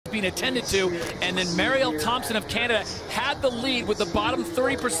being attended to. And then Marielle Thompson of Canada had the lead with the bottom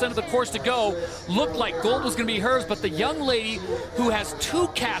 30% of the course to go. Looked like gold was going to be hers, but the young lady who has 2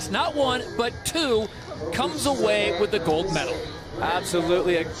 casts, not 1, but 2, comes away with the gold medal.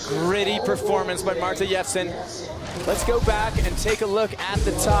 Absolutely a gritty performance by Marte Gjefsen. Let's go back and take a look at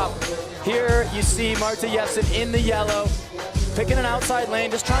the top. Here you see Marte Gjefsen in the yellow, picking an outside lane,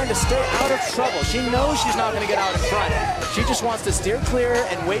 just trying to stay out of trouble. She knows she's not going to get out in front. She just wants to steer clear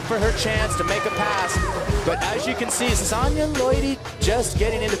and wait for her chance to make a pass. But as you can see, Sonia Lloydie just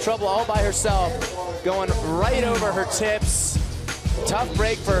getting into trouble all by herself, going right over her tips. Tough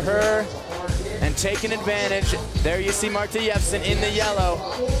break for her and taking advantage. There you see Marte Gjefsen in the yellow,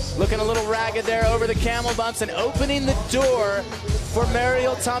 looking a little ragged there over the camel bumps and opening the door for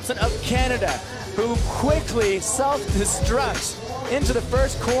Marielle Thompson of Canada, who quickly self-destructs into the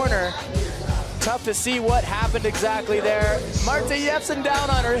first corner. Tough to see what happened exactly there. Marte Gjefsen down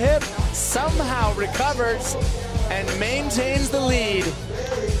on her hip, somehow recovers and maintains the lead.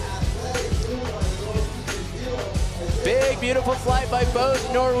 Big, beautiful flight by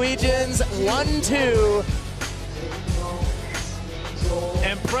both Norwegians, 1-2.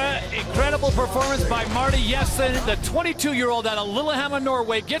 Incredible performance by Marte Gjefsen. The 22-year-old out of Lillehammer,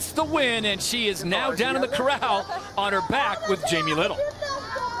 Norway, gets the win, and she is now down in the corral on her back with Jamie Little.